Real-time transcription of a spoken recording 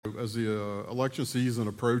as the election season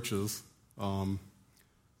approaches, we're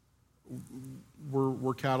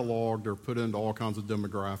cataloged or put into all kinds of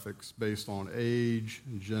demographics based on age,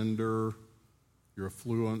 gender, your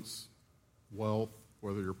affluence, wealth,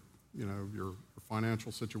 whether your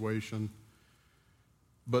financial situation.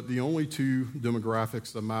 But the only two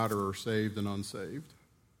demographics that matter are saved and unsaved.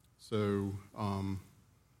 So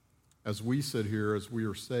as we sit here, as we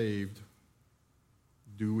are saved,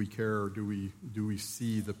 do we care or do we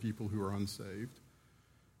see the people who are unsaved?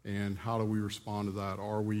 And how do we respond to that?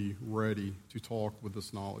 Are we ready to talk with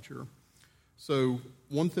this knowledge here? So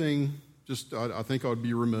one thing, I think I would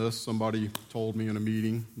be remiss. Somebody told me in a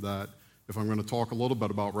meeting that if I'm going to talk a little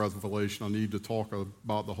bit about Revelation, I need to talk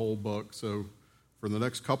about the whole book. So for the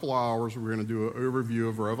next couple hours, we're going to do an overview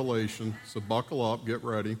of Revelation. So buckle up, get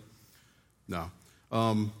ready. No.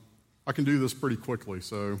 I can do this pretty quickly,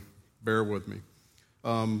 so bear with me.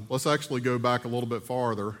 Let's actually go back a little bit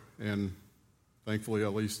farther, and thankfully,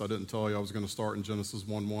 at least I didn't tell you I was going to start in Genesis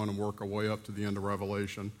 1:1 and work our way up to the end of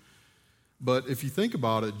Revelation. But if you think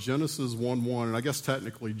about it, Genesis 1:1, and I guess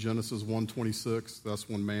technically Genesis 1:26, that's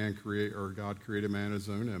when God created man in his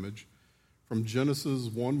own image. From Genesis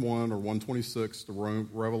 1:1 or 1:26 to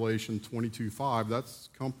Revelation 22:5, that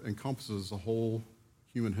encompasses the whole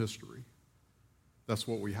human history. That's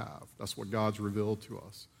what we have. That's what God's revealed to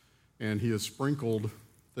us. And he has sprinkled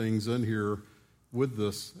things in here with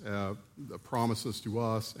this, the promises to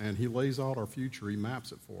us, and he lays out our future. He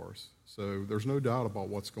maps it for us. So there's no doubt about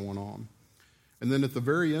what's going on. And then at the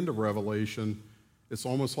very end of Revelation, it's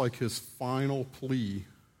almost like his final plea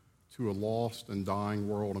to a lost and dying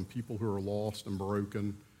world and people who are lost and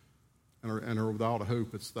broken and are without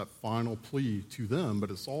hope. It's that final plea to them, but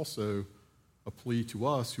it's also a plea to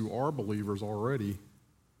us who are believers already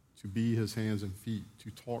to be his hands and feet,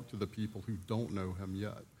 to talk to the people who don't know him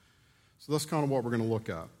yet. So that's kind of what we're going to look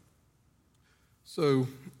at. So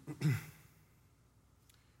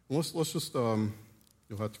let's just,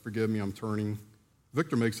 you'll have to forgive me, I'm turning.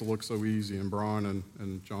 Victor makes it look so easy, and Brian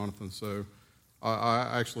and Jonathan, so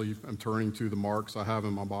I actually am turning to the marks I have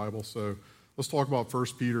in my Bible. So let's talk about 1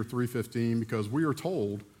 Peter 3:15, because we are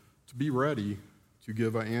told to be ready to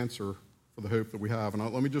give an answer for the hope that we have.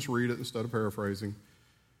 And let me just read it instead of paraphrasing.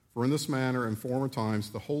 For in this manner, in former times,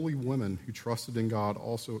 the holy women who trusted in God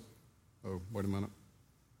also... Oh, wait a minute.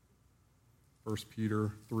 1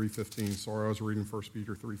 Peter 3:15. Sorry, I was reading 1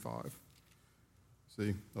 Peter 3:5.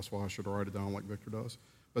 See, that's why I should write it down like Victor does.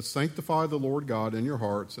 But sanctify the Lord God in your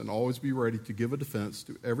hearts, and always be ready to give a defense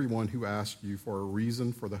to everyone who asks you for a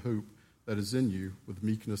reason for the hope that is in you with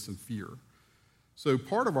meekness and fear. So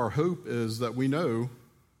part of our hope is that we know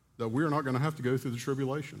that we're not going to have to go through the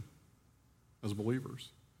tribulation as believers.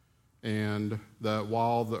 And that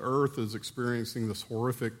while the earth is experiencing this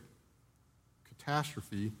horrific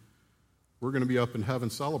catastrophe, we're going to be up in heaven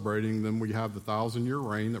celebrating. Then we have the 1,000-year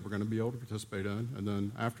reign that we're going to be able to participate in. And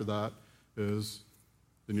then after that is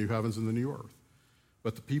the new heavens and the new earth.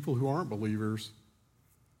 But the people who aren't believers,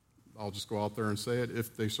 I'll just go out there and say it,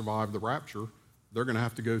 if they survive the rapture, they're going to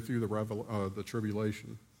have to go through the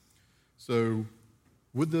tribulation. So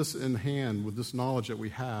with this in hand, with this knowledge that we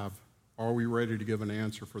have, are we ready to give an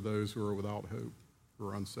answer for those who are without hope, who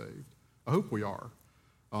are unsaved? I hope we are.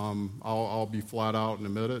 I'll be flat out and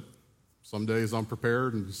admit it. Some days I'm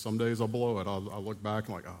prepared, and some days I'll blow it. I'll look back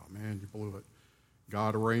and like, oh, man, you blew it.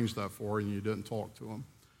 God arranged that for you, and you didn't talk to him.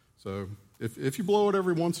 So if you blow it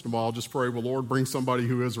every once in a while, just pray, well, Lord, bring somebody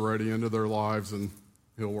who is ready into their lives, and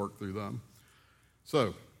he'll work through them.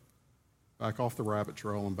 So back off the rabbit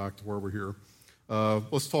trail and back to where we're here.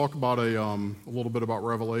 Let's talk about a little bit about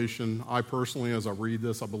Revelation. I personally, as I read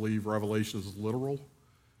this, I believe Revelation is literal.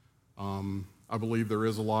 I believe there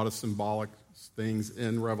is a lot of symbolic things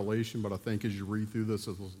in Revelation, but I think as you read through this,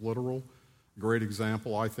 it was literal. A great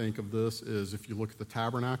example, I think, of this is if you look at the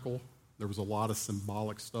tabernacle, there was a lot of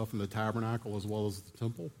symbolic stuff in the tabernacle as well as the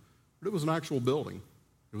temple, but it was an actual building.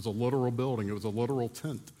 It was a literal building. It was a literal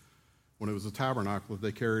tent when it was a tabernacle that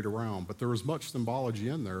they carried around, but there was much symbology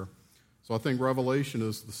in there. So I think Revelation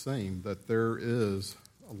is the same, that there is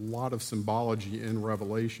a lot of symbology in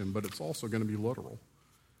Revelation, but it's also going to be literal.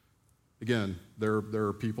 Again, there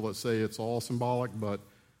are people that say it's all symbolic, but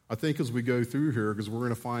I think as we go through here, because we're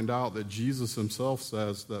going to find out that Jesus himself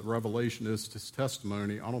says that Revelation is his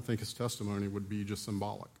testimony, I don't think his testimony would be just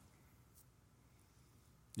symbolic.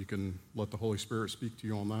 You can let the Holy Spirit speak to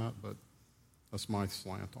you on that, but that's my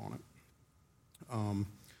slant on it.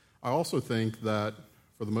 I also think that,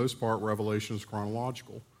 for the most part, Revelation is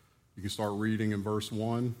chronological. You can start reading in verse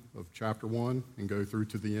 1 of chapter 1 and go through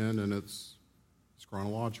to the end, and it's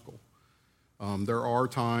chronological. There are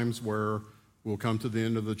times where We'll come to the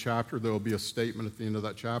end of the chapter. There will be a statement at the end of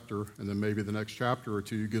that chapter, and then maybe the next chapter or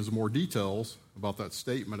two gives more details about that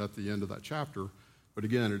statement at the end of that chapter. But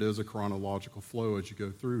again, it is a chronological flow as you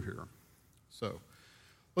go through here. So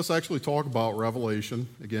let's actually talk about Revelation.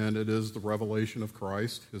 Again, it is the revelation of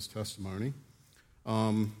Christ, his testimony.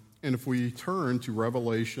 And if we turn to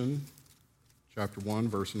Revelation chapter 1,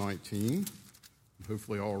 verse 19,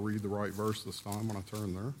 hopefully I'll read the right verse this time when I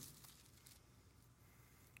turn there.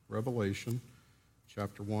 Revelation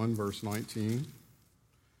chapter 1, verse 19.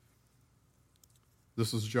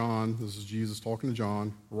 This is John. This is Jesus talking to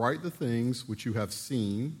John. Write the things which you have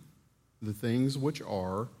seen, the things which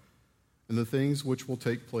are, and the things which will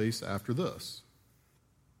take place after this.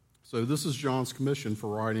 So this is John's commission for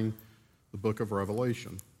writing the book of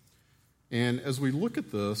Revelation. And as we look at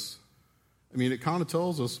this, I mean, it kind of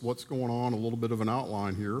tells us what's going on, a little bit of an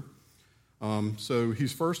outline here. So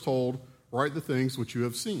he's first told, write the things which you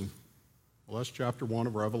have seen. Well, that's chapter 1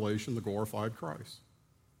 of Revelation, the glorified Christ.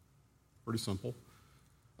 Pretty simple.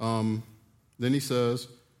 Then he says,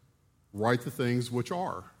 write the things which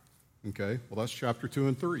are. Okay, well, that's chapter 2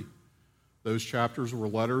 and 3. Those chapters were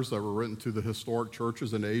letters that were written to the historic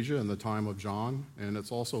churches in Asia in the time of John, and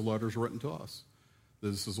it's also letters written to us.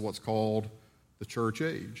 This is what's called the church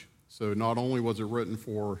age. So not only was it written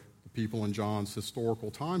for the people in John's historical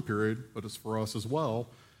time period, but it's for us as well,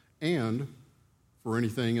 and for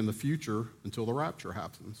anything in the future until the rapture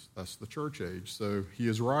happens. That's the church age. So he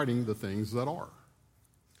is writing the things that are.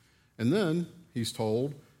 And then he's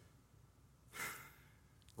told,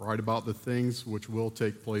 write about the things which will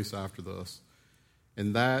take place after this.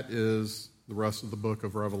 And that is the rest of the book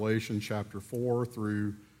of Revelation, chapter 4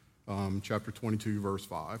 through chapter 22, verse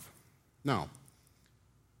 5. Now,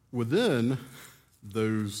 within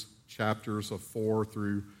those chapters of 4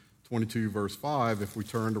 through 22, verse 5, if we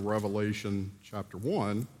turn to Revelation chapter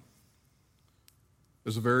 1,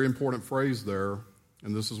 there's a very important phrase there,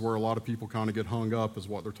 and this is where a lot of people kind of get hung up is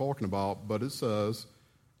what they're talking about, but it says,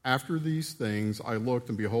 after these things I looked,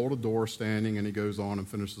 and behold, a door standing, and he goes on and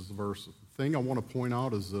finishes the verse. The thing I want to point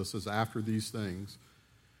out is this, is after these things.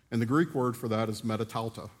 And the Greek word for that is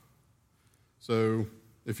metatalta. So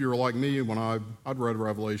if you're like me, when I'd read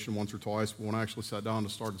Revelation once or twice, but when I actually sat down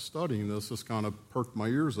and started studying this kind of perked my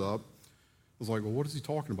ears up. I was like, well, what is he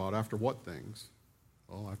talking about? After what things?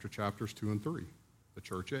 Well, after chapters 2 and 3, the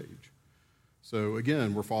church age. So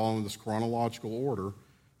again, we're following this chronological order.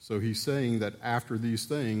 So he's saying that after these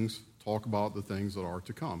things, talk about the things that are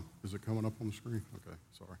to come. Is it coming up on the screen? Okay,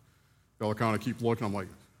 sorry. Y'all kind of keep looking. I'm like,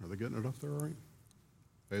 are they getting it up there all right?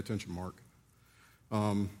 Pay attention, Mark.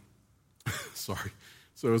 Sorry.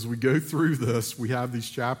 So as we go through this, we have these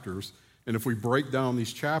chapters, and if we break down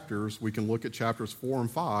these chapters, we can look at chapters 4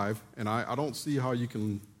 and 5, and I don't see how you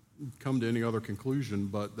can come to any other conclusion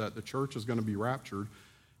but that the church is going to be raptured,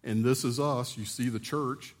 and this is us. You see the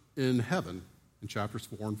church in heaven in chapters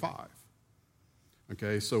 4 and 5.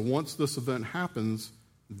 Okay, so once this event happens,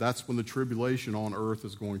 that's when the tribulation on earth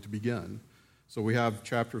is going to begin. So we have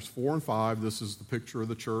chapters 4 and 5. This is the picture of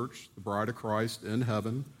the church, the bride of Christ in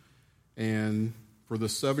heaven, and for the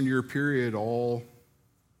 7-year period, all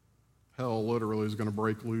hell literally is going to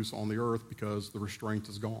break loose on the earth because the restraint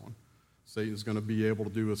is gone. Satan's going to be able to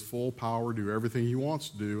do his full power, do everything he wants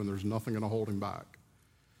to do, and there's nothing going to hold him back.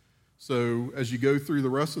 So as you go through the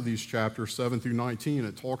rest of these chapters, 7 through 19,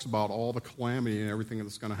 it talks about all the calamity and everything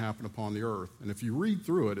that's going to happen upon the earth. And if you read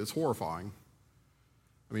through it, it's horrifying.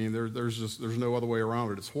 I mean, there's no other way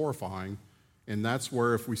around it. It's horrifying. And that's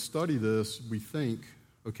where if we study this, we think,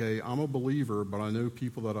 okay, I'm a believer, but I know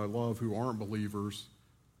people that I love who aren't believers.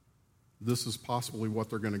 This is possibly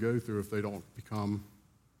what they're going to go through if they don't become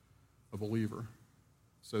a believer.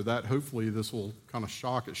 So that hopefully this will kind of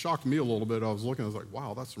shock. It shocked me a little bit. I was looking, I was like,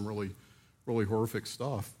 wow, that's some really, really horrific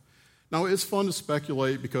stuff. Now, it's fun to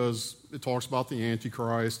speculate because it talks about the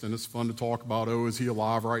Antichrist, and it's fun to talk about, oh, is he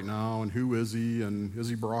alive right now, and who is he, and is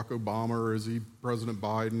he Barack Obama, or is he President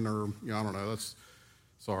Biden, or, I don't know,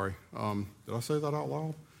 sorry. Did I say that out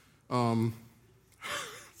loud?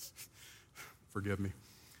 Forgive me.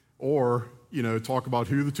 Or, talk about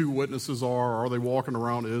who the two witnesses are. Are they walking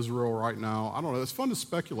around Israel right now? I don't know. It's fun to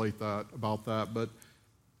speculate about that, but,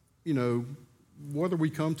 whether we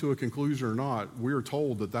come to a conclusion or not, we're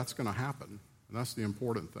told that that's going to happen, and that's the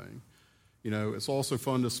important thing. It's also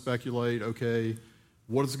fun to speculate, okay,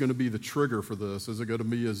 what is going to be the trigger for this? Is it going to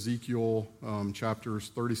be Ezekiel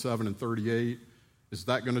chapters 37 and 38? Is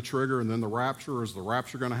that going to trigger, and then the rapture? Is the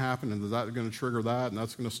rapture going to happen, and is that going to trigger that, and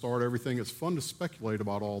that's going to start everything? It's fun to speculate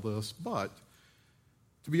about all this, but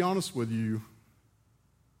to be honest with you,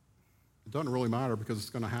 it doesn't really matter because it's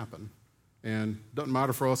going to happen. And it doesn't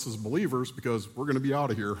matter for us as believers because we're going to be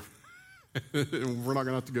out of here. And we're not going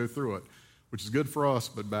to have to go through it, which is good for us,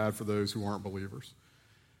 but bad for those who aren't believers.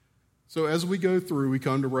 So as we go through, we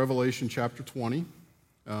come to Revelation chapter 20.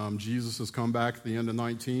 Jesus has come back at the end of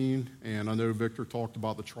 19, and I know Victor talked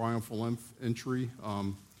about the triumphal entry.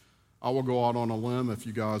 I will go out on a limb if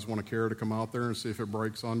you guys want to care to come out there and see if it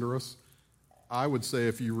breaks under us. I would say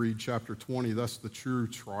if you read chapter 20, that's the true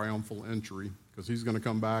triumphal entry, because he's going to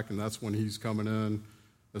come back, and that's when he's coming in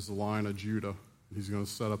as the Lion of Judah. He's going to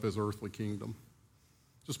set up his earthly kingdom.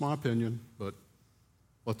 Just my opinion, but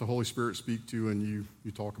let the Holy Spirit speak to you, and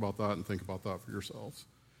you talk about that and think about that for yourselves.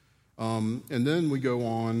 And then we go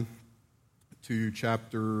on to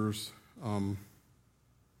chapters, and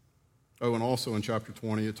also in chapter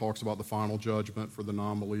 20, it talks about the final judgment for the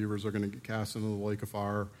non-believers. They're going to get cast into the lake of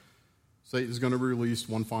fire. Satan's going to be released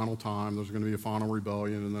one final time. There's going to be a final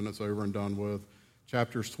rebellion, and then it's over and done with.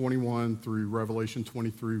 Chapters 21 through Revelation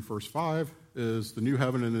 23, verse 5, is the new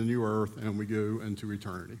heaven and the new earth, and we go into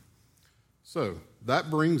eternity. So that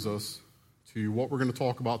brings us to what we're going to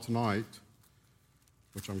talk about tonight,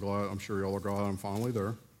 which I'm sure y'all are glad I'm finally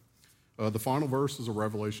there. The final verse is of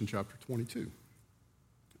Revelation chapter 22.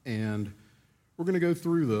 And we're going to go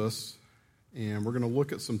through this, and we're going to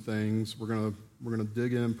look at some things. We're going to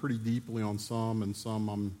dig in pretty deeply on some, and some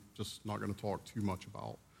I'm just not going to talk too much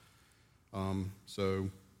about. So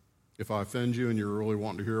if I offend you and you're really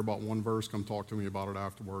wanting to hear about one verse, come talk to me about it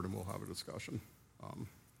afterward, and we'll have a discussion.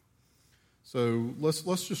 So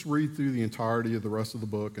let's just read through the entirety of the rest of the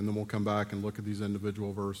book, and then we'll come back and look at these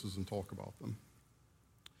individual verses and talk about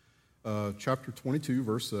them. Chapter 22,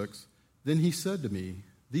 verse 6, "Then he said to me,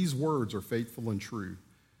 'These words are faithful and true.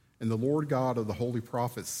 And the Lord God of the holy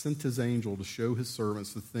prophets sent his angel to show his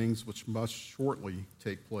servants the things which must shortly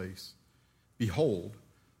take place. Behold,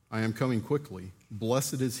 I am coming quickly.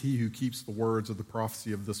 Blessed is he who keeps the words of the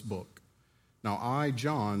prophecy of this book.' Now I,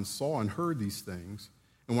 John, saw and heard these things.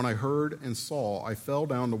 And when I heard and saw, I fell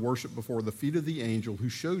down to worship before the feet of the angel who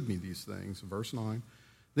showed me these things." Verse 9.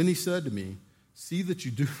 "Then he said to me, 'See that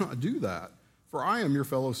you do not do that, for I am your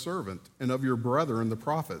fellow servant, and of your brethren the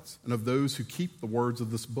prophets, and of those who keep the words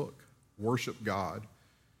of this book. Worship God.'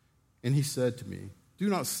 And he said to me, 'Do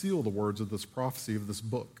not seal the words of this prophecy of this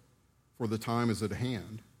book, for the time is at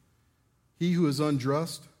hand. He who is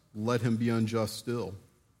unjust, let him be unjust still.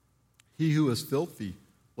 He who is filthy,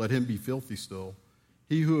 let him be filthy still.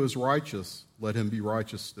 He who is righteous, let him be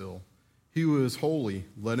righteous still. He who is holy,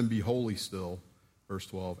 let him be holy still.'" Verse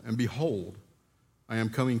 12. "And behold, I am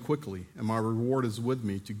coming quickly, and my reward is with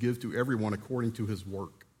me to give to everyone according to his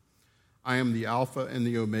work. I am the Alpha and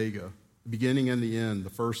the Omega, the beginning and the end, the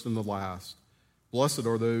first and the last. Blessed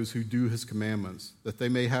are those who do his commandments, that they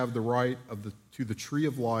may have the right to the tree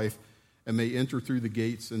of life and may enter through the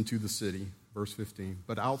gates into the city." Verse 15.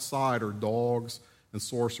 "But outside are dogs and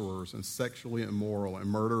sorcerers and sexually immoral and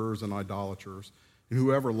murderers and idolaters and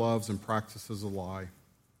whoever loves and practices a lie.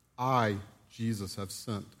 I, Jesus, have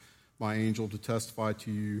sent my angel to testify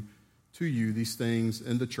to you these things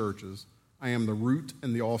in the churches. I am the root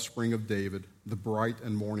and the offspring of David, the bright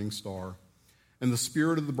and morning star. And the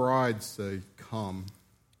spirit of the bride say, 'Come.'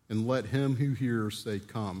 And let him who hears say,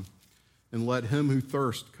 'Come.' And let him who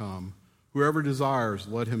thirsts come. Whoever desires,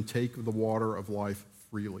 let him take of the water of life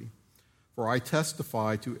freely. For I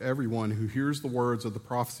testify to everyone who hears the words of the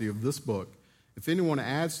prophecy of this book, if anyone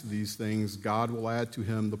adds to these things, God will add to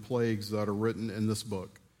him the plagues that are written in this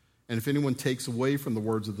book. And if anyone takes away from the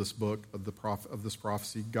words of this book, of this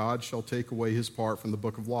prophecy, God shall take away his part from the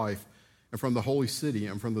book of life, and from the holy city,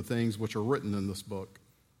 and from the things which are written in this book."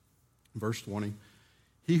 Verse 20,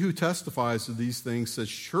 "He who testifies to these things says,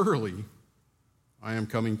 'Surely I am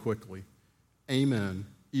coming quickly.' Amen.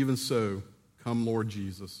 Even so, come Lord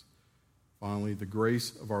Jesus." Finally, the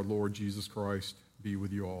grace of our Lord Jesus Christ be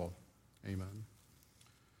with you all. Amen.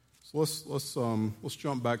 So let's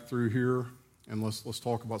jump back through here, and let's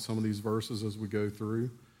talk about some of these verses as we go through.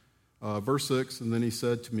 Verse 6, "And then he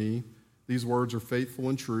said to me, 'These words are faithful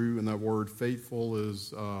and true,'" and that word faithful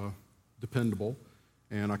is dependable.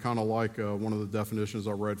 And I kind of like one of the definitions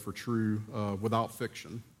I read for true, without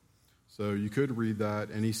fiction. So you could read that,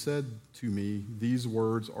 "And he said to me, 'These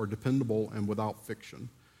words are dependable and without fiction.'"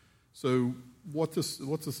 So what this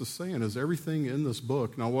is saying is everything in this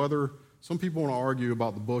book, now whether some people want to argue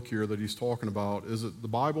about the book here that he's talking about, is it the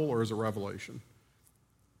Bible or is it Revelation?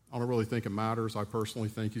 I don't really think it matters. I personally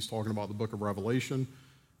think he's talking about the book of Revelation,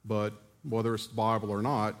 but whether it's the Bible or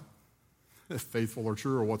not, faithful or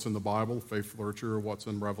true or what's in the Bible, faithful or true or what's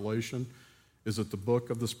in Revelation, is it the book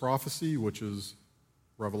of this prophecy, which is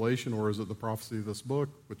Revelation, or is it the prophecy of this book,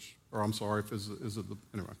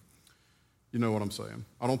 anyway. You know what I'm saying.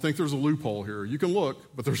 I don't think there's a loophole here. You can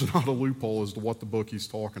look, but there's not a loophole as to what the book he's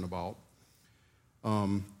talking about.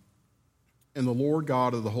 And the Lord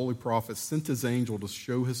God of the holy prophets sent his angel to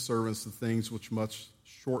show his servants the things which must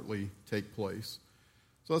shortly take place.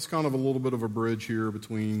 So that's kind of a little bit of a bridge here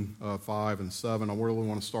between 5 and 7. I really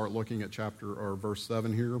want to start looking at verse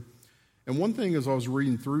 7 here. And one thing as I was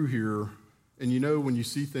reading through here, and you know when you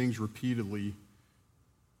see things repeatedly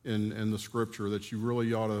in the scripture that you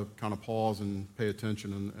really ought to kind of pause and pay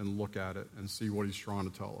attention and look at it and see what he's trying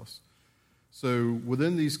to tell us. So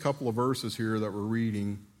within these couple of verses here that we're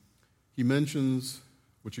reading, he mentions,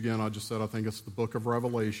 which again I just said I think it's the book of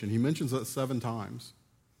Revelation, he mentions that 7 times.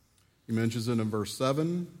 He mentions it in verse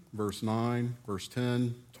 7, verse 9, verse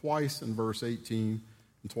 10, twice in verse 18,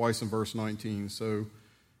 and twice in verse 19. So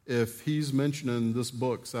if he's mentioning this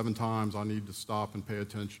book 7 times, I need to stop and pay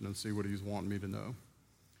attention and see what he's wanting me to know.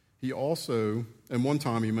 He also, and one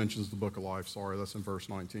time he mentions the book of life, that's in verse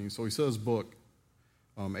 19. So he says book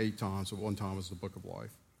 8 times, but one time is the book of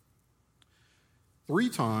life. 3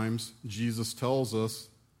 times Jesus tells us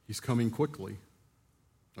he's coming quickly.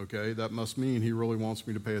 Okay, that must mean he really wants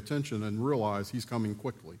me to pay attention and realize he's coming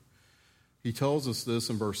quickly. He tells us this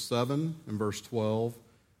in verse 7, in verse 12,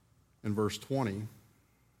 and verse 20.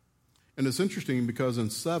 And it's interesting because in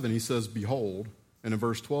 7 he says, behold, and in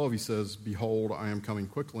verse 12 he says, behold, I am coming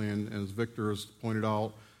quickly. And as Victor has pointed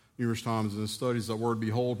out numerous times in his studies, that word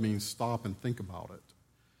behold means stop and think about it.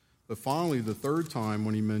 But finally, the 3rd time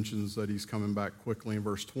when he mentions that he's coming back quickly in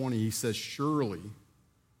verse 20, he says, surely,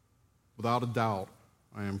 without a doubt,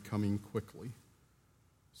 I am coming quickly.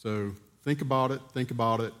 So think about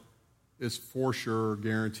it. It's for sure,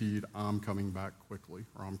 guaranteed, I'm coming back quickly,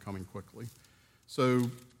 or I'm coming quickly.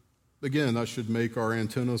 So again, that should make our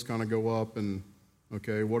antennas kind of go up and,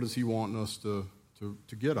 okay, what is he wanting us to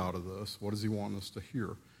get out of this? What does he want us to hear?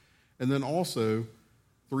 And then also,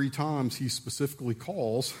 3 times he specifically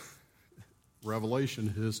calls Revelation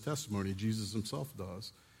his testimony. Jesus himself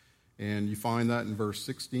does. And you find that in verse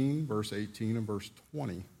 16, verse 18, and verse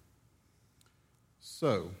 20.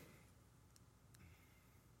 So,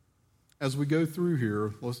 as we go through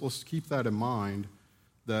here, let's keep that in mind,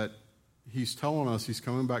 that he's telling us he's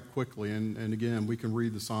coming back quickly. And again, we can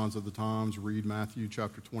read the signs of the times, read Matthew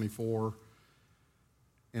chapter 24.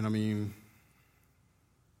 And I mean,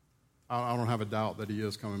 I don't have a doubt that he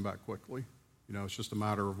is coming back quickly. You know, it's just a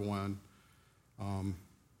matter of when. And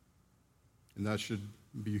that should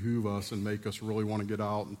behoove us and make us really want to get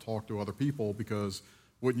out and talk to other people, because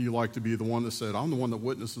wouldn't you like to be the one that said, I'm the one that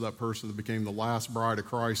witnessed to that person that became the last bride of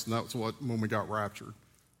Christ, and that's when we got raptured.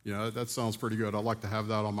 You know, that sounds pretty good. I'd like to have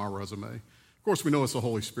that on my resume. Of course, we know it's the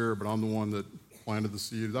Holy Spirit, but I'm the one that planted the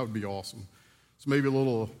seed. That would be awesome. So maybe a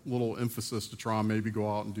little emphasis to try and maybe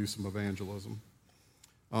go out and do some evangelism.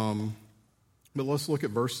 But let's look at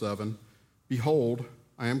verse 7. Behold,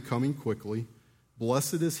 I am coming quickly.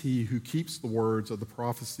 Blessed is he who keeps the words of the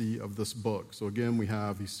prophecy of this book. So again, we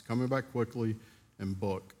have he's coming back quickly and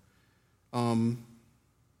book. And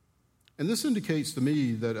this indicates to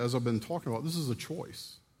me that, as I've been talking about, this is a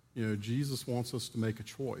choice. You know, Jesus wants us to make a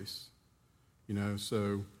choice. You know,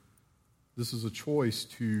 so this is a choice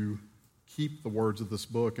to keep the words of this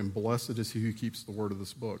book, and blessed is he who keeps the word of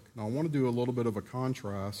this book. Now, I want to do a little bit of a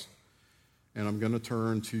contrast, and I'm going to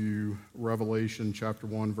turn to Revelation chapter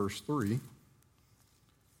 1, verse 3.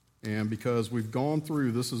 And because we've gone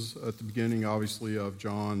through, this is at the beginning, obviously, of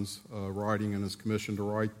John's writing and his commission to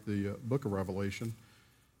write the book of Revelation.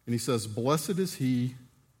 And he says, blessed is he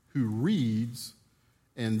who reads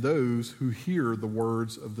and those who hear the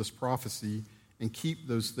words of this prophecy and keep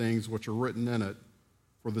those things which are written in it,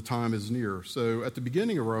 for the time is near. So at the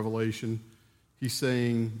beginning of Revelation, he's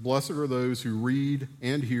saying, blessed are those who read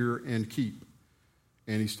and hear and keep.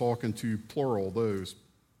 And he's talking to plural, those.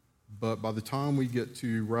 But by the time we get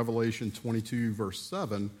to Revelation 22, verse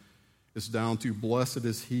 7, it's down to blessed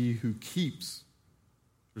is he who keeps.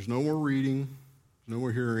 There's no more reading, no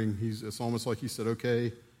more hearing. It's almost like he said,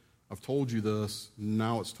 okay, I've told you this,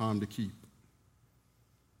 now it's time to keep.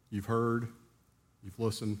 You've heard, you've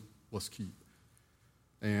listened, let's keep.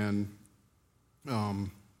 And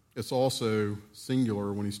it's also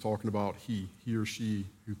singular when he's talking about he or she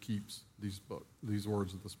who keeps these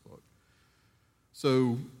words of this book.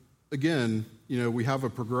 So again, you know, we have a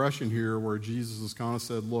progression here where Jesus has kind of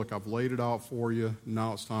said, look, I've laid it out for you.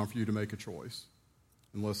 Now it's time for you to make a choice.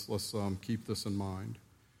 And let's keep this in mind.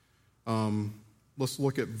 Let's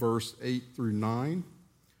look at verse 8 through 9.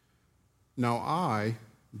 Now I,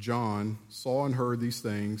 John, saw and heard these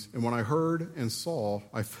things, and when I heard and saw,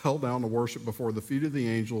 I fell down to worship before the feet of the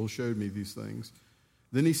angel who showed me these things.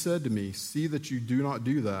 Then he said to me, see that you do not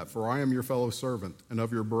do that, for I am your fellow servant and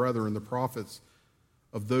of your brethren, the prophets,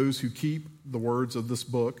 of those who keep the words of this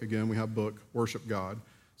book. Again, we have book, worship God.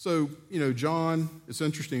 So, John, it's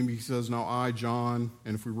interesting because he says, now I, John,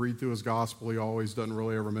 and if we read through his gospel, he always doesn't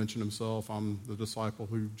really ever mention himself. I'm the disciple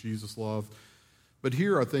who Jesus loved. But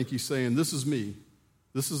here I think he's saying, this is me.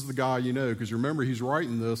 This is the guy because remember, he's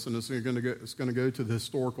writing this, and it's going to go to the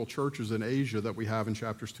historical churches in Asia that we have in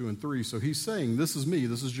chapters 2 and 3. So he's saying, this is me,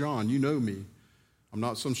 this is John, you know me. I'm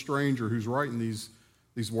not some stranger who's writing these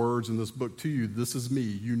words in this book to you. This is me,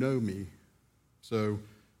 you know me. So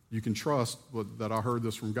you can trust that I heard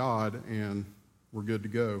this from God, and we're good to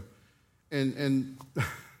go. And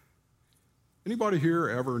anybody here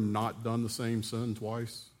ever not done the same sin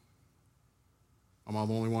twice? Am I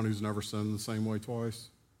the only one who's never sinned the same way twice?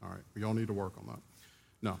 All right, we all need to work on that.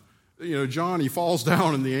 No. John, he falls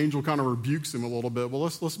down and the angel kind of rebukes him a little bit. Well,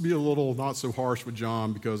 let's be a little not so harsh with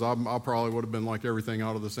John, because I probably would have been like everything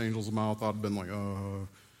out of this angel's mouth. I'd have been like,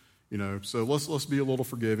 So let's be a little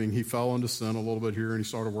forgiving. He fell into sin a little bit here, and he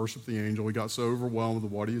started to worship the angel. He got so overwhelmed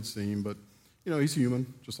with what he had seen, but, he's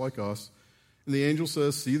human, just like us. And the angel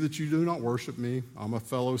says, see that you do not worship me. I'm a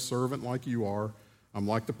fellow servant like you are. I'm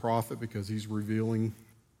like the prophet because he's revealing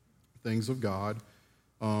things of God.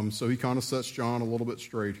 So he kind of sets John a little bit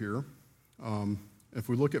straight here. If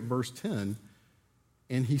we look at verse 10,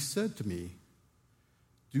 and he said to me,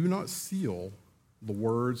 do not seal the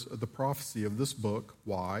words of the prophecy of this book.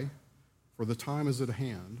 Why? For the time is at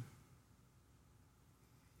hand.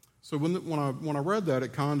 So when I read that,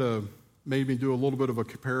 it kind of made me do a little bit of a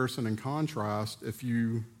comparison and contrast. If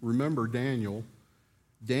you remember Daniel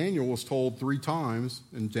was told 3 times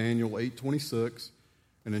in Daniel 8:26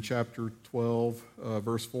 and in chapter 12,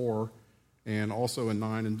 verse 4, and also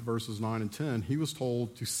in verses 9 and 10, he was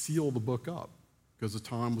told to seal the book up because the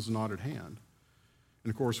time was not at hand.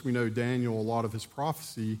 And of course, we know Daniel, a lot of his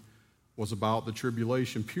prophecy was about the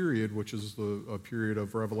tribulation period, which is the period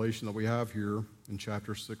of revelation that we have here in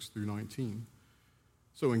chapters 6 through 19.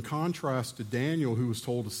 So in contrast to Daniel, who was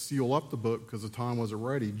told to seal up the book because the time wasn't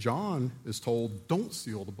ready, John is told, don't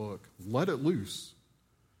seal the book. Let it loose.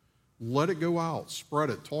 Let it go out. Spread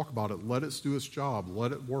it. Talk about it. Let it do its job.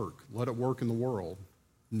 Let it work. Let it work in the world.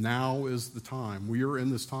 Now is the time. We are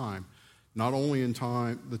in this time. Not only in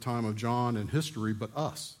the time of John and history, but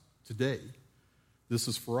us, today. This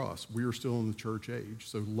is for us. We are still in the church age.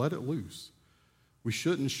 So let it loose. We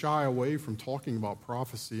shouldn't shy away from talking about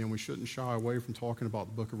prophecy, and we shouldn't shy away from talking about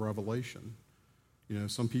the book of Revelation.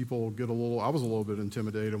 Some people I was a little bit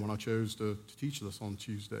intimidated when I chose to teach this on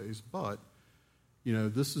Tuesdays, but,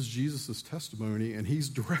 this is Jesus' testimony, and he's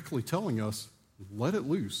directly telling us, let it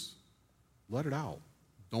loose. Let it out.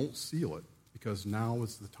 Don't seal it, because now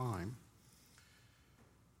is the time.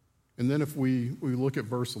 And then if we look at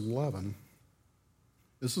verse 11,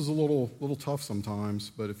 this is a little tough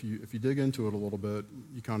sometimes, but if you dig into it a little bit,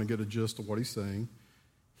 you kind of get a gist of what he's saying.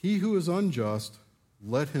 He who is unjust,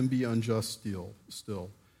 let him be unjust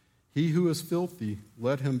still. He who is filthy,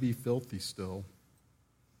 let him be filthy still.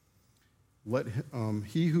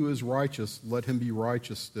 He who is righteous, let him be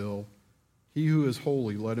righteous still. He who is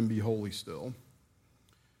holy, let him be holy still.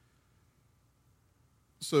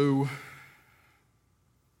 So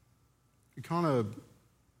it kind of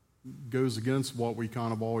goes against what we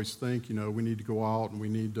kind of always think. We need to go out and we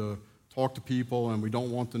need to talk to people, and we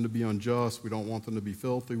don't want them to be unjust. We don't want them to be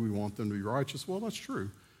filthy. We want them to be righteous. Well, that's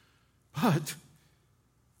true. But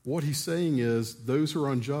what he's saying is, those who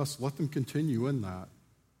are unjust, let them continue in that.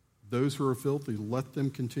 Those who are filthy, let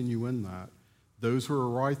them continue in that. Those who are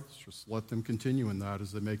righteous, let them continue in that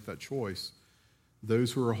as they make that choice.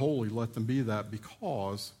 Those who are holy, let them be that,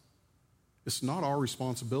 because it's not our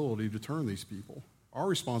responsibility to turn these people. Our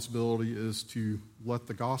responsibility is to let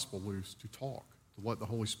the gospel loose, to talk, to let the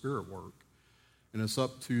Holy Spirit work. And it's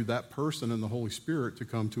up to that person and the Holy Spirit to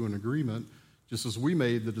come to an agreement, just as we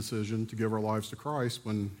made the decision to give our lives to Christ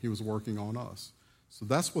when he was working on us. So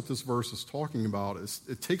that's what this verse is talking about.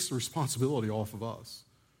 It takes the responsibility off of us.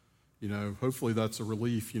 Hopefully that's a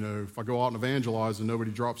relief. If I go out and evangelize and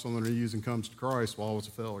nobody drops on their knees and comes to Christ, well, I was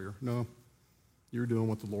a failure. No, you're doing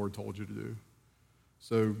what the Lord told you to do.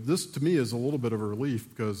 So this, to me, is a little bit of a relief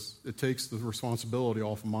because it takes the responsibility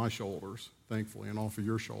off of my shoulders, thankfully, and off of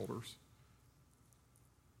your shoulders.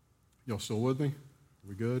 Y'all still with me? Are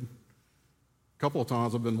we good? A couple of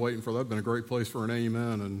times I've been waiting for that. Been a great place for an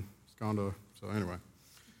amen, and it's kind of, so anyway.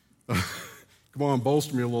 Come on,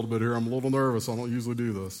 bolster me a little bit here. I'm a little nervous. I don't usually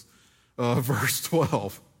do this. Verse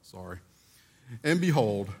 12, sorry. And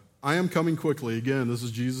behold, I am coming quickly. Again, this is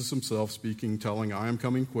Jesus himself speaking, telling, I am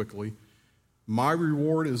coming quickly. My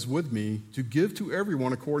reward is with me to give to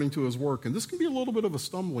everyone according to his work. And this can be a little bit of a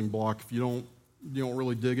stumbling block if you don't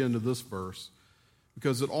really dig into this verse.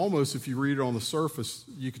 Because it almost, if you read it on the surface,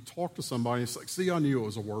 you could talk to somebody and it's like, see, I knew it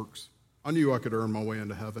was a works. I knew I could earn my way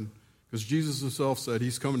into heaven. Because Jesus himself said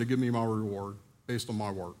he's coming to give me my reward based on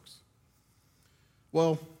my works.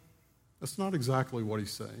 Well, that's not exactly what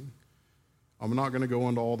he's saying. I'm not going to go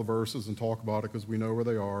into all the verses and talk about it because we know where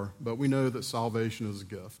they are, but we know that salvation is a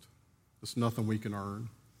gift. It's nothing we can earn.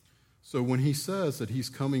 So when he says that he's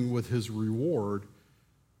coming with his reward,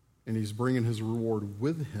 and he's bringing his reward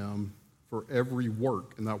with him for every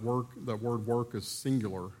work, and that word work is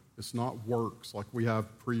singular. It's not works like we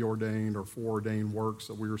have preordained or foreordained works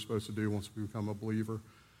that we were supposed to do once we become a believer.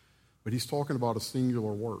 But he's talking about a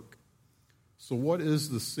singular work. So what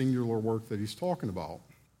is the singular work that he's talking about?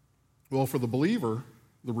 Well, for the believer,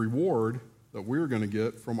 the reward that we're going to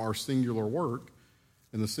get from our singular work,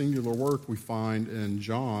 and the singular work we find in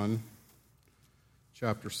John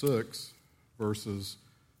chapter 6, verses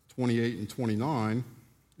 28 and 29.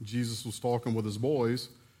 Jesus was talking with his boys,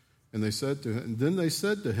 and then they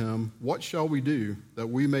said to him, what shall we do that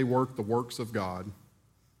we may work the works of God?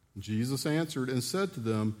 And Jesus answered and said to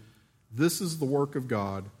them, this is the work of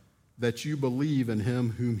God, that you believe in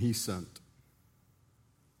him whom he sent.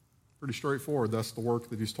 Pretty straightforward. That's the work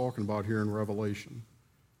that he's talking about here in Revelation.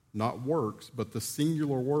 Not works, but the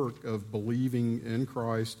singular work of believing in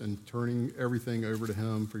Christ and turning everything over to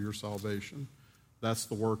him for your salvation. That's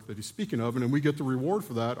the work that he's speaking of, and we get the reward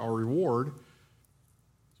for that. Our reward is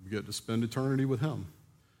we get to spend eternity with him.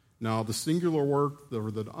 Now, the singular work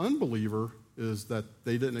for the unbeliever is that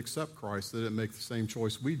they didn't accept Christ. They didn't make the same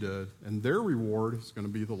choice we did, and their reward is going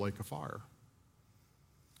to be the lake of fire.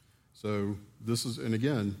 So this is, and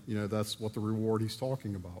again, that's what the reward he's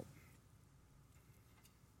talking about.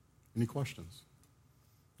 Any questions?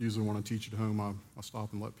 Usually when I teach at home, I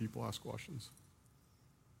stop and let people ask questions.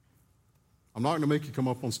 I'm not going to make you come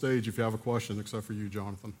up on stage if you have a question, except for you,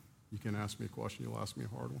 Jonathan. You can ask me a question. You'll ask me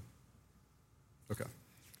a hard one. Okay.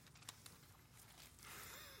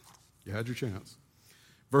 You had your chance.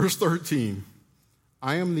 Verse 13.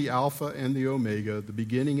 I am the Alpha and the Omega, the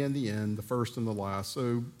beginning and the end, the first and the last.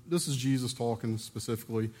 So this is Jesus talking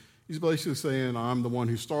specifically. He's basically saying, I'm the one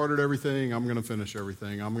who started everything. I'm going to finish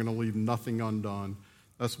everything. I'm going to leave nothing undone.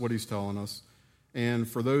 That's what he's telling us. And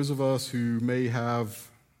for those of us who may have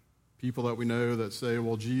people that we know that say,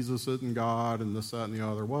 well, Jesus isn't God and this, that, and the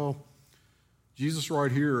other. Well, Jesus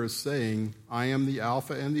right here is saying, I am the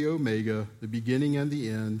Alpha and the Omega, the beginning and the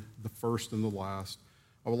end, the first and the last.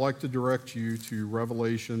 I would like to direct you to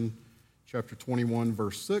Revelation chapter 21,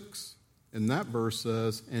 verse 6. And that verse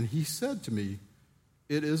says, and he said to me,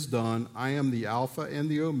 it is done. I am the Alpha and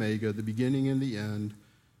the Omega, the beginning and the end.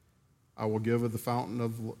 I will give of the fountain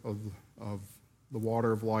of the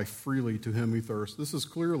water of life freely to him who thirsts. This is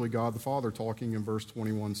clearly God the Father talking in verse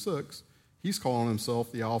 21:6. He's calling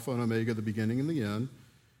himself the Alpha and Omega, the beginning and the end.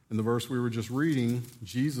 In the verse we were just reading,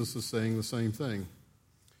 Jesus is saying the same thing.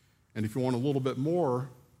 And if you want a little bit more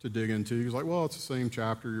to dig into, he's like, well, it's the same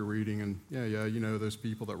chapter you're reading, and yeah, those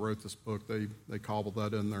people that wrote this book, they cobbled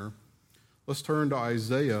that in there. Let's turn to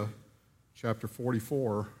Isaiah chapter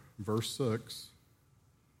 44, verse 6.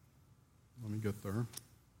 Let me get there.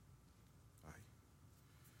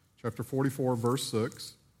 Chapter 44, verse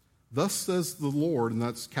 6. Thus says the Lord, and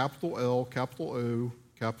that's capital L, capital O,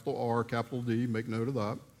 capital R, capital D, make note of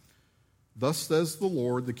that. Thus says the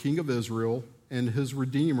Lord, the King of Israel, and his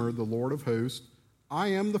Redeemer, the Lord of hosts, I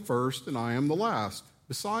am the first and I am the last.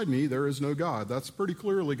 Beside me there is no God. That's pretty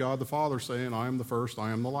clearly God the Father saying, I am the first,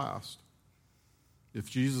 I am the last. If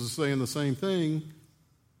Jesus is saying the same thing,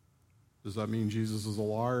 does that mean Jesus is a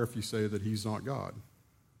liar if you say that he's not God?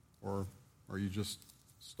 Or are you just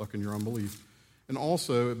stuck in your unbelief? And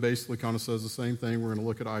also, it basically kind of says the same thing. We're going to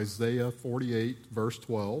look at Isaiah 48, verse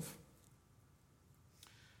 12.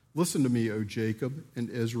 Listen to me, O Jacob and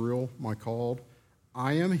Israel, my called.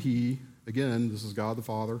 I am he. Again, this is God the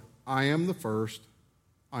Father. I am the first.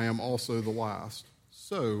 I am also the last.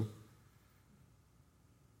 So,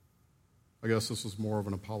 I guess this is more of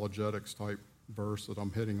an apologetics type verse that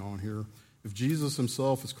I'm hitting on here. If Jesus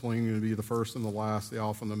himself is claiming to be the first and the last, the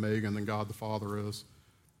Alpha and the Omega, and then God the Father is,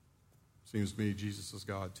 seems to me Jesus is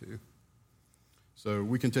God too. So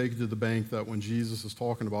we can take it to the bank that when Jesus is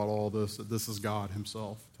talking about all this, that this is God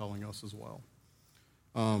himself telling us as well.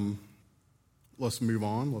 Let's move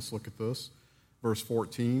on. Let's look at this. Verse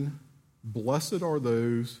 14. Blessed are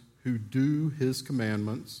those who do his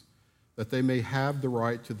commandments, that they may have the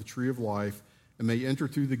right to the tree of life and may enter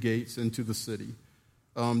through the gates into the city.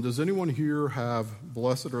 Does anyone here have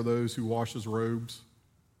blessed are those who wash his robes?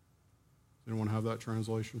 Anyone have that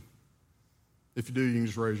translation? If you do, you can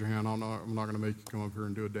just raise your hand. I'm not going to make you come up here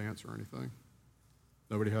and do a dance or anything.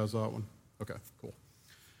 Nobody has that one? Okay, cool.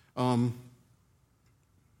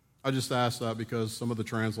 I just asked that because some of the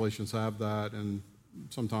translations have that, and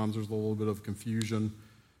sometimes there's a little bit of confusion.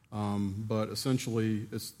 But essentially,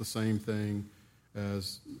 it's the same thing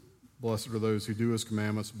as blessed are those who do his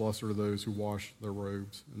commandments, blessed are those who wash their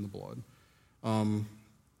robes in the blood.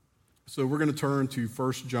 So we're going to turn to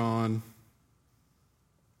 1 John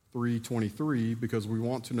 3:23 because we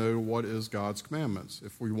want to know what is God's commandments.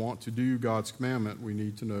 If we want to do God's commandment, we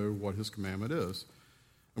need to know what his commandment is.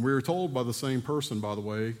 And we were told by the same person, by the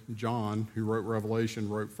way, John, who wrote Revelation,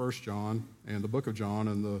 wrote 1 John and the book of John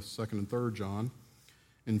and the 2nd and 3rd John.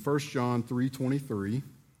 In 1 John 3:23,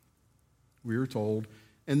 we are told,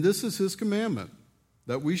 "And this is his commandment,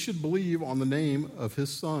 that we should believe on the name of his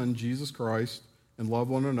Son, Jesus Christ, and love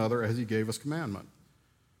one another as he gave us commandment."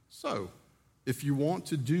 So, if you want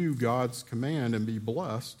to do God's command and be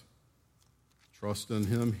blessed, trust in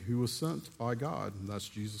him who was sent by God, and that's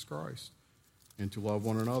Jesus Christ, and to love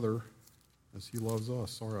one another as he loves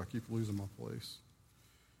us. Sorry, I keep losing my place.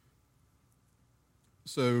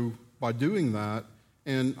 So, by doing that,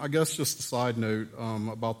 and I guess just a side note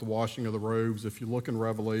about the washing of the robes, if you look in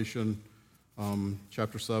Revelation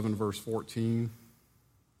chapter 7, verse 14.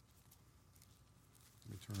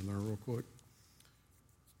 Let me turn there real quick.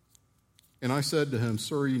 "And I said to him,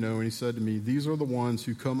 'Sir, you know,' and he said to me, 'These are the ones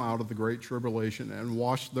who come out of the great tribulation and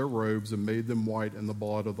washed their robes and made them white in the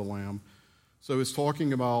blood of the Lamb.'" So it's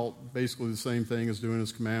talking about basically the same thing as doing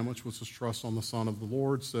his commandments, which is trust on the Son of the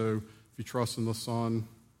Lord. So if you trust in the Son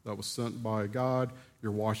that was sent by God,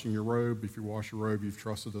 you're washing your robe. If you wash your robe, you've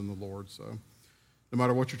trusted in the Lord. So no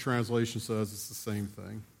matter what your translation says, it's the same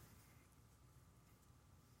thing.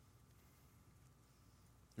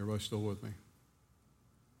 Everybody still with me?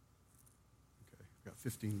 Okay, I've got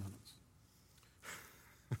 15 minutes.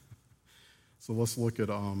 So let's look at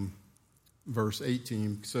verse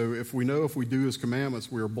 18. "So if we know if we do his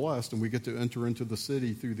commandments, we are blessed, and we get to enter into the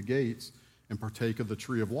city through the gates and partake of the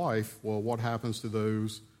tree of life." Well, what happens to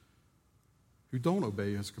those who don't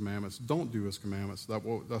obey his commandments, don't do his commandments?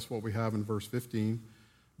 That's what we have in verse 15.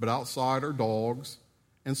 "But outside are dogs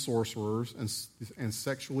and sorcerers and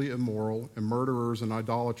sexually immoral and murderers and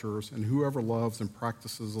idolaters and whoever loves and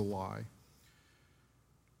practices a lie."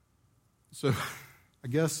 So I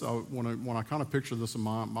guess when I kind of pictured this in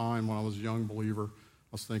my mind when I was a young believer,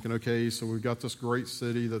 I was thinking, okay, so we've got this great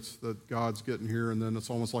city that God's getting here, and then it's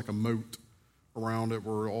almost like a moat around it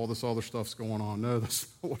where all this other stuff's going on. No, that's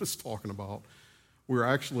not what it's talking about. We're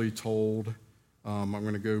actually told, I'm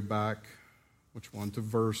going to go back, which one, to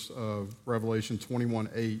verse Revelation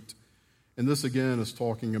 21:8. And this, again, is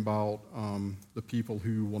talking about the people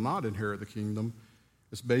who will not inherit the kingdom.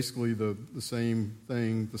 It's basically the same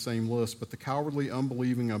thing, the same list, but the cowardly,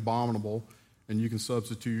 unbelieving, abominable, and you can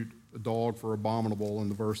substitute a dog for abominable in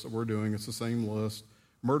the verse that we're doing. It's the same list.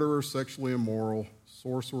 Murderers, sexually immoral,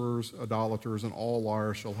 sorcerers, idolaters, and all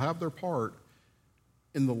liars shall have their part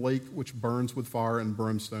in the lake which burns with fire and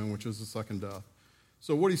brimstone, which is the second death.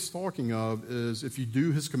 So what he's talking of is if you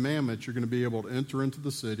do his commandments, you're going to be able to enter into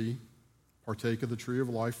the city, partake of the tree of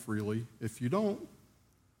life freely. If you don't,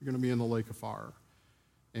 you're going to be in the lake of fire.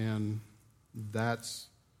 And that's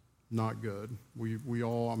not good.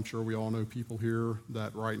 I'm sure we all know people here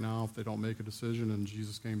that right now, if they don't make a decision and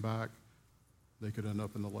Jesus came back, they could end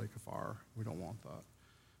up in the lake of fire. We don't want that.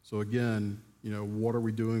 So again, what are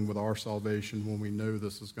we doing with our salvation when we know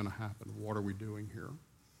this is going to happen? What are we doing here?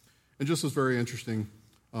 And just as very interesting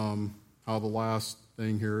how the last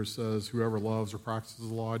thing here says, whoever loves or practices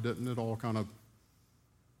the lie, didn't it all kind of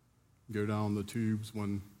go down the tubes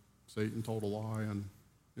when Satan told a lie and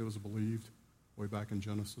it was believed way back in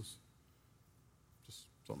Genesis? Just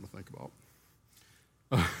something to think about.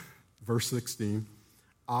 Verse 16,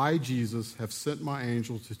 "I, Jesus, have sent my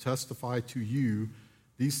angel to testify to you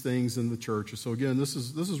these things in the churches." So again, this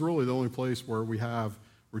is really the only place where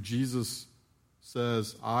Jesus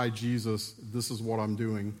says, "I, Jesus, this is what I'm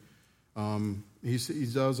doing." He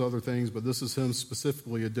does other things, but this is him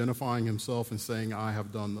specifically identifying himself and saying, "I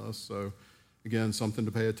have done this." So again, something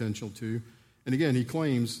to pay attention to. And again, he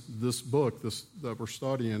claims this book, that we're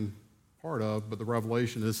studying part of, but the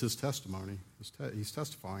Revelation is his testimony. He's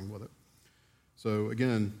testifying with it. So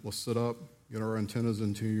again, let's sit up, get our antennas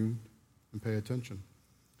in tune, and pay attention.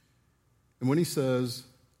 And when he says,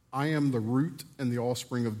 "I am the root and the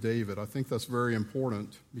offspring of David," I think that's very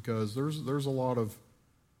important because there's a lot of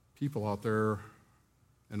people out there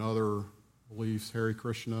and other beliefs, Hare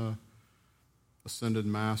Krishna, Ascended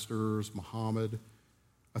Masters, Muhammad.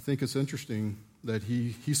 I think it's interesting that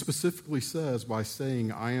he specifically says by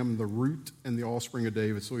saying, I am the root and the offspring of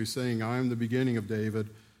David. So he's saying, I am the beginning of David,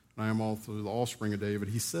 and I am also the offspring of David.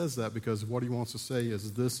 He says that because what he wants to say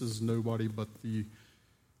is this is nobody but the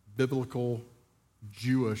biblical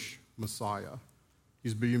Jewish Messiah.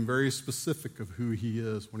 He's being very specific of who he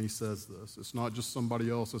is when he says this. It's not just somebody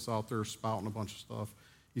else that's out there spouting a bunch of stuff.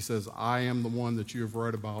 He says, I am the one that you have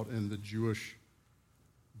read about in the Jewish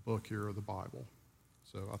book here of the Bible.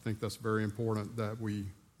 So I think that's very important that we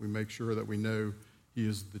make sure that we know he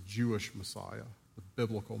is the Jewish Messiah, the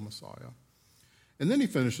biblical Messiah. And then he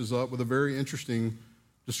finishes up with a very interesting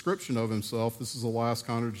description of himself. This is the last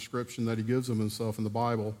kind of description that he gives of himself in the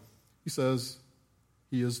Bible. He says,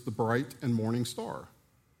 he is the bright and morning star.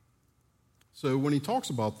 So when he talks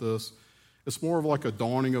about this, it's more of like a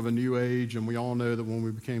dawning of a new age, and we all know that when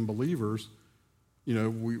we became believers, you know,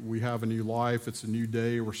 we have a new life, it's a new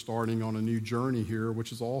day, we're starting on a new journey here,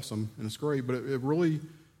 which is awesome, and it's great, but it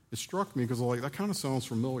struck me because like that kind of sounds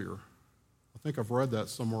familiar. I think I've read that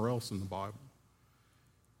somewhere else in the Bible.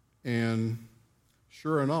 And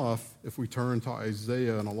sure enough, if we turn to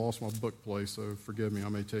Isaiah, and I lost my book place, so forgive me, it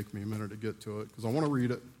may take me a minute to get to it, because I want to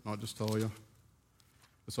read it, not just tell you.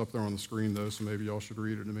 It's up there on the screen, though, so maybe y'all should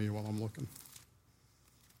read it to me while I'm looking.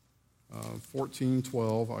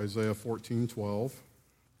 14:12, Isaiah 14:12.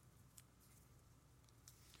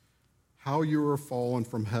 How you are fallen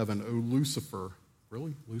from heaven, O Lucifer.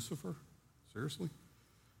 Really? Lucifer? Seriously?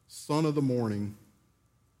 Son of the morning.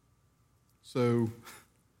 So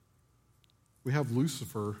we have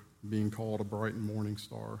Lucifer being called a bright and morning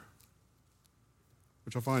star,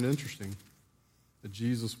 which I find interesting, that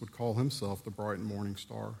Jesus would call himself the bright and morning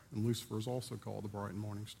star, and Lucifer is also called the bright and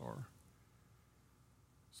morning star.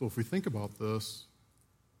 So if we think about this,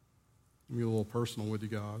 let me be a little personal with you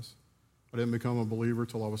guys. I didn't become a believer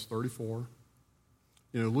till I was 34.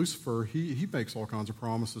 You know, Lucifer, he makes all kinds of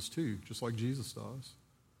promises too, just like Jesus does.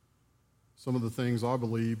 Some of the things I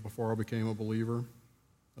believed before I became a believer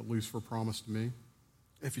that Lucifer promised to me: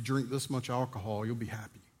 if you drink this much alcohol, you'll be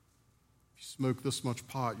happy. If you smoke this much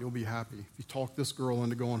pot, you'll be happy. If you talk this girl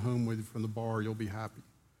into going home with you from the bar, you'll be happy.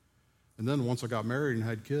 And then once I got married and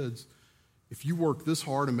had kids, if you work this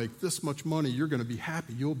hard and make this much money, you're going to be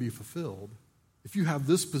happy. You'll be fulfilled. If you have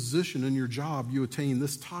this position in your job, you attain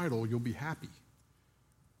this title, you'll be happy.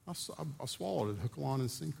 I swallowed it, hook, line,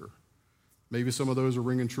 and sinker. Maybe some of those are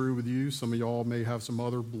ringing true with you. Some of y'all may have some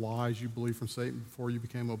other lies you believed from Satan before you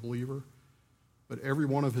became a believer. But every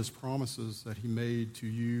one of his promises that he made to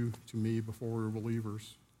you, to me, before we were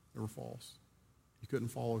believers, they were false. He couldn't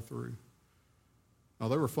follow through. Now,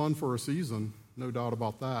 they were fun for a season, no doubt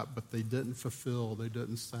about that, but they didn't fulfill, they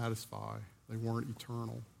didn't satisfy, they weren't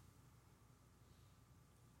eternal.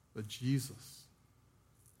 But Jesus,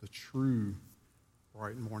 the true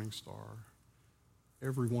bright and morning star,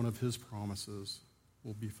 every one of his promises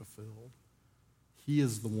will be fulfilled. He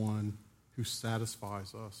is the one who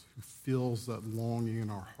satisfies us, who fills that longing in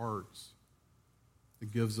our hearts,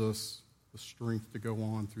 that gives us the strength to go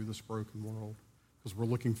on through this broken world, because we're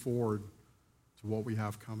looking forward to what we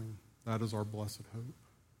have coming. That is our blessed hope.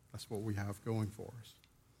 That's what we have going for us.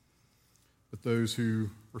 But those who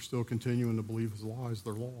are still continuing to believe his lies,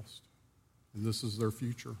 they're lost. And this is their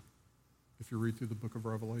future. If you read through the book of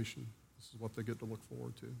Revelation, this is what they get to look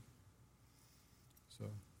forward to. So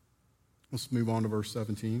let's move on to verse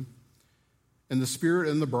 17. And the Spirit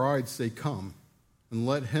and the bride say, come. And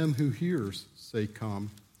let him who hears say, come.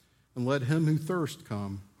 And let him who thirsts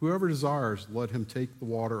come. Whoever desires, let him take the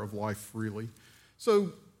water of life freely.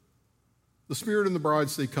 So the Spirit and the bride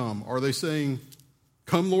say, come. Are they saying,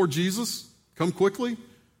 come, Lord Jesus, come quickly?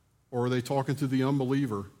 Or are they talking to the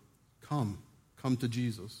unbeliever, come to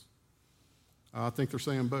Jesus? I think they're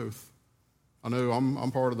saying both. I know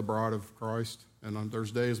I'm part of the bride of Christ, and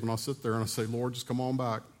there's days when I sit there and I say, Lord, just come on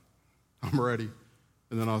back. I'm ready.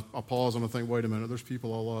 And then I pause and I think, wait a minute, there's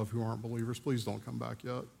people I love who aren't believers. Please don't come back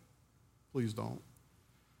yet. Please don't.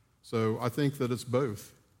 So I think that it's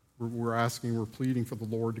both. We're pleading for the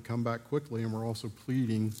Lord to come back quickly, and we're also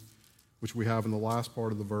pleading, which we have in the last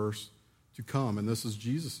part of the verse, to come. And this is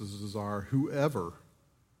Jesus' desire. Whoever.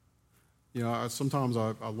 You know, sometimes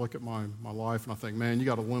I look at my life and I think, man, you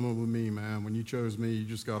got a lemon with me, man. When you chose me, you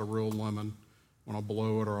just got a real lemon when I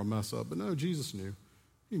blow it or I mess up. But no, Jesus knew.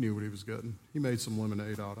 He knew what he was getting. He made some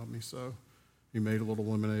lemonade out of me, so he made a little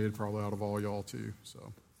lemonade probably out of all y'all too.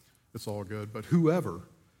 So it's all good. But whoever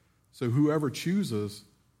chooses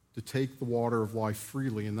to take the water of life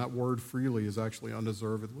freely, and that word freely is actually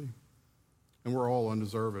undeservedly. And we're all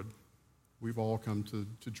undeserved. We've all come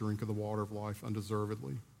to drink of the water of life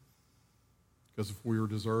undeservedly. Because if we were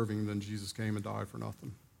deserving, then Jesus came and died for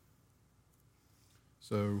nothing.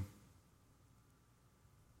 So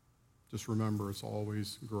just remember, it's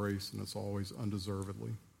always grace and it's always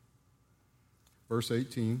undeservedly. Verse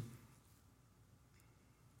 18.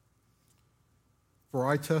 For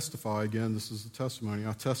I testify, again, this is the testimony,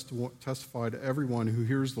 I testify to everyone who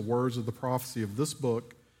hears the words of the prophecy of this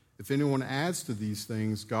book. If anyone adds to these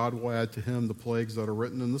things, God will add to him the plagues that are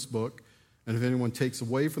written in this book. And if anyone takes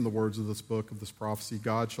away from the words of this book, of this prophecy,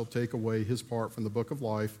 God shall take away his part from the book of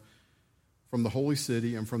life, from the holy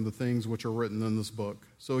city, and from the things which are written in this book.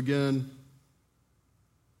 So again,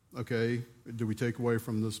 okay, do we take away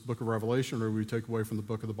from this book of Revelation or do we take away from the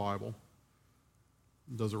book of the Bible?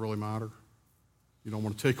 Does it really matter? You don't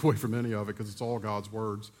want to take away from any of it because it's all God's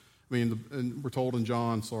words. I mean, and we're told in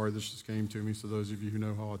John, sorry, this just came to me, so those of you who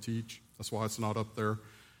know how I teach, that's why it's not up there.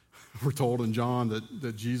 We're told in John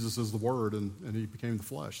that Jesus is the Word and he became the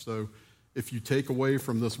flesh. So if you take away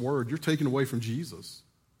from this Word, you're taking away from Jesus.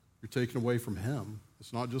 You're taking away from him.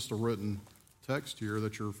 It's not just a written text here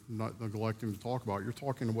that you're not neglecting to talk about. You're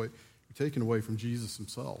taking away from Jesus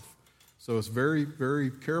himself. So it's very,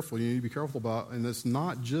 very careful. You need to be careful about, and it's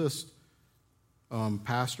not just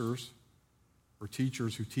pastors or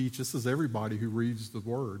teachers who teach. This is everybody who reads the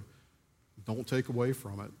Word. Don't take away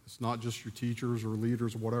from it. It's not just your teachers or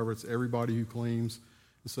leaders or whatever. It's everybody who claims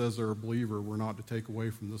and says they're a believer. We're not to take away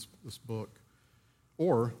from this book.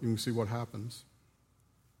 Or you can see what happens.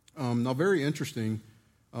 Now, very interesting,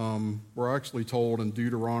 we're actually told in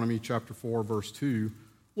Deuteronomy chapter 4, verse 2,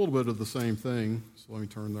 a little bit of the same thing. So let me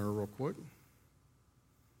turn there real quick.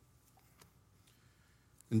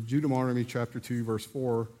 In Deuteronomy chapter 2, verse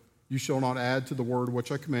 4, you shall not add to the word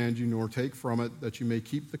which I command you, nor take from it, that you may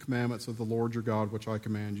keep the commandments of the Lord your God, which I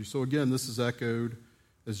command you. So again, this is echoed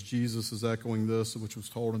as Jesus is echoing this, which was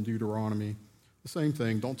told in Deuteronomy. The same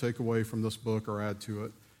thing, don't take away from this book or add to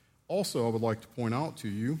it. Also, I would like to point out to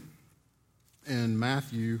you, in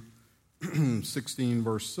Matthew 16,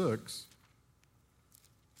 verse 6,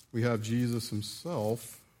 we have Jesus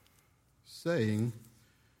himself saying,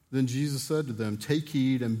 Then Jesus said to them, Take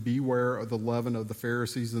heed and beware of the leaven of the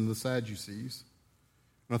Pharisees and the Sadducees.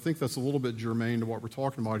 And I think that's a little bit germane to what we're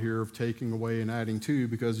talking about here of taking away and adding to,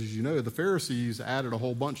 because as you know, the Pharisees added a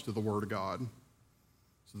whole bunch to the Word of God.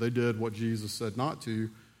 So they did what Jesus said not to,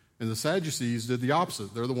 and the Sadducees did the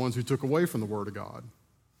opposite. They're the ones who took away from the Word of God.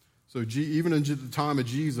 So even in the time of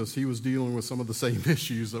Jesus, he was dealing with some of the same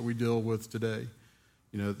issues that we deal with today.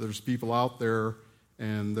 You know, there's people out there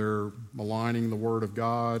and they're maligning the Word of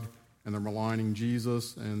God, and they're maligning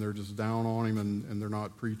Jesus, and they're just down on him, and they're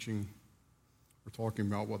not preaching or talking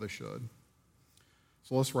about what they should.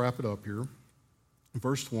 So let's wrap it up here. In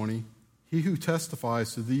verse 20, he who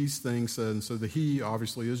testifies to these things said, and so the he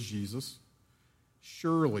obviously is Jesus,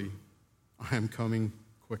 surely I am coming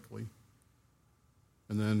quickly.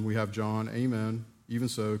 And then we have John, amen, even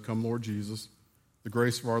so, come Lord Jesus. The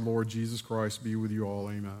grace of our Lord Jesus Christ be with you all,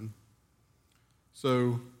 amen.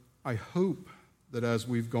 So I hope that as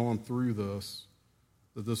we've gone through this,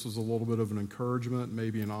 that this was a little bit of an encouragement,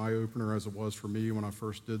 maybe an eye-opener as it was for me when I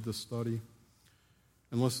first did this study.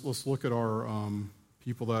 And let's look at our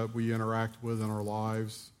people that we interact with in our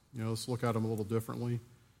lives. You know, let's look at them a little differently.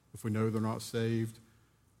 If we know they're not saved,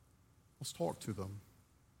 let's talk to them.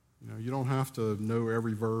 You know, you don't have to know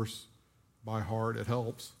every verse by heart. It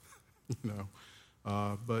helps,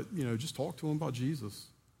 but, just talk to them about Jesus.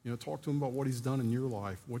 Talk to them about what he's done in your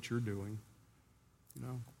life, what you're doing,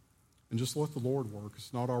 and just let the Lord work.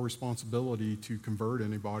 It's not our responsibility to convert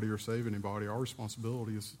anybody or save anybody. Our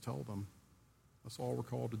responsibility is to tell them. That's all we're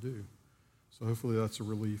called to do. So hopefully that's a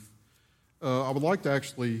relief. I would like to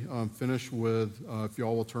actually finish with, if you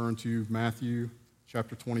all will turn to Matthew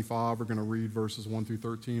chapter 25. We're going to read verses 1 through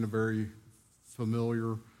 13, a very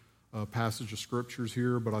familiar passage of scriptures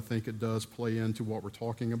here, but I think it does play into what we're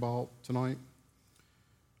talking about tonight.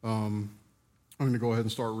 I'm going to go ahead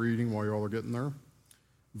and start reading while you all are getting there.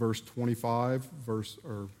 Chapter 25, verse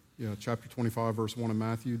 1 of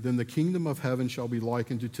Matthew. Then the kingdom of heaven shall be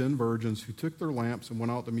likened to 10 virgins who took their lamps and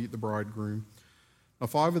went out to meet the bridegroom. Now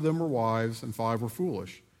 5 of them were wise, and 5 were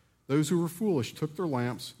foolish. Those who were foolish took their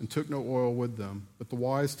lamps and took no oil with them, but the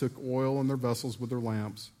wise took oil in their vessels with their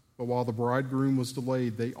lamps. But while the bridegroom was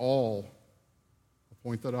delayed, they all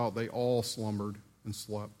slumbered and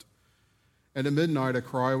slept. And at midnight a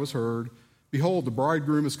cry was heard, Behold, the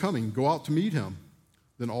bridegroom is coming, go out to meet him.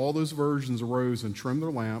 Then all those virgins arose and trimmed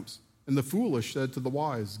their lamps, and the foolish said to the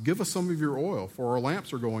wise, Give us some of your oil, for our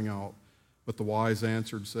lamps are going out. But the wise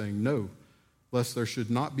answered, saying, No, lest there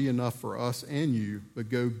should not be enough for us and you, but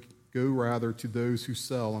go rather to those who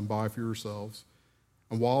sell and buy for yourselves.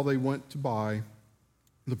 And while they went to buy,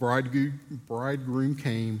 the bridegroom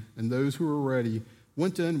came, and those who were ready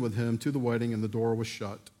went in with him to the wedding, and the door was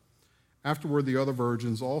shut. Afterward, the other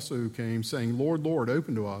virgins also came, saying, Lord, Lord,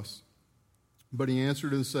 open to us. But he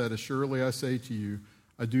answered and said, Assuredly I say to you,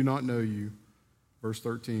 I do not know you. Verse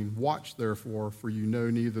 13, Watch therefore, for you know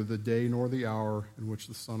neither the day nor the hour in which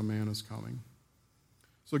the Son of Man is coming.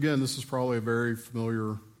 So again, this is probably a very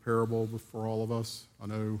familiar parable for all of us. I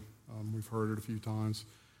know we've heard it a few times.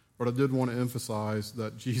 But I did want to emphasize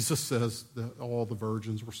that Jesus says that all the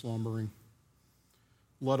virgins were slumbering.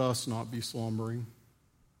 Let us not be slumbering.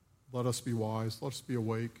 Let us be wise. Let us be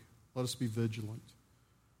awake. Let us be vigilant.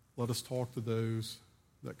 Let us talk to those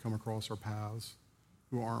that come across our paths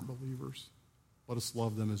who aren't believers. Let us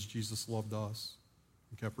love them as Jesus loved us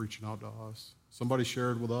and kept reaching out to us. Somebody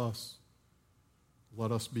shared with us.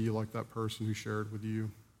 Let us be like that person who shared with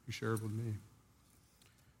you, who shared with me.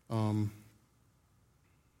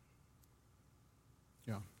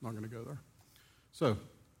 Not going to go there. So,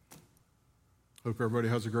 hope everybody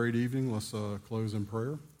has a great evening. Let's close in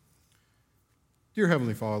prayer. Dear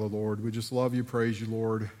Heavenly Father, Lord, we just love you, praise you,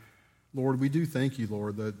 Lord. Lord, we do thank you,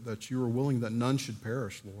 Lord, that you are willing that none should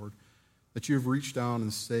perish, Lord, that you have reached down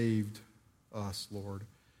and saved us, Lord.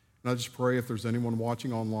 And I just pray if there's anyone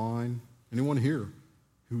watching online, anyone here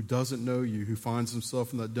who doesn't know you, who finds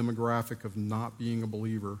himself in that demographic of not being a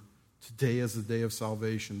believer, today is the day of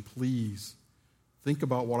salvation. Please think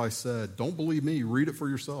about what I said. Don't believe me. Read it for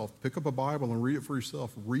yourself. Pick up a Bible and read it for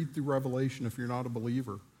yourself. Read through Revelation if you're not a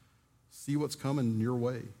believer. See what's coming your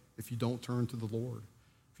way if you don't turn to the Lord,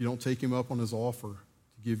 if you don't take him up on his offer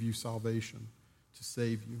to give you salvation, to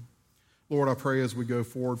save you. Lord, I pray as we go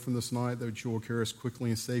forward from this night that you will carry us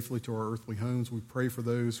quickly and safely to our earthly homes. We pray for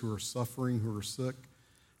those who are suffering, who are sick.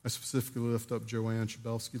 I specifically lift up Joanne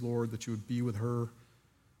Chabelsky, Lord, that you would be with her.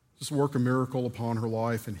 Just work a miracle upon her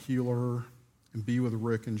life and heal her. And be with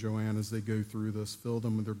Rick and Joanne as they go through this. Fill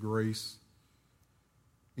them with their grace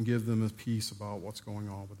and give them a peace about what's going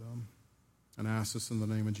on with them. And I ask this in the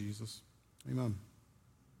name of Jesus. Amen.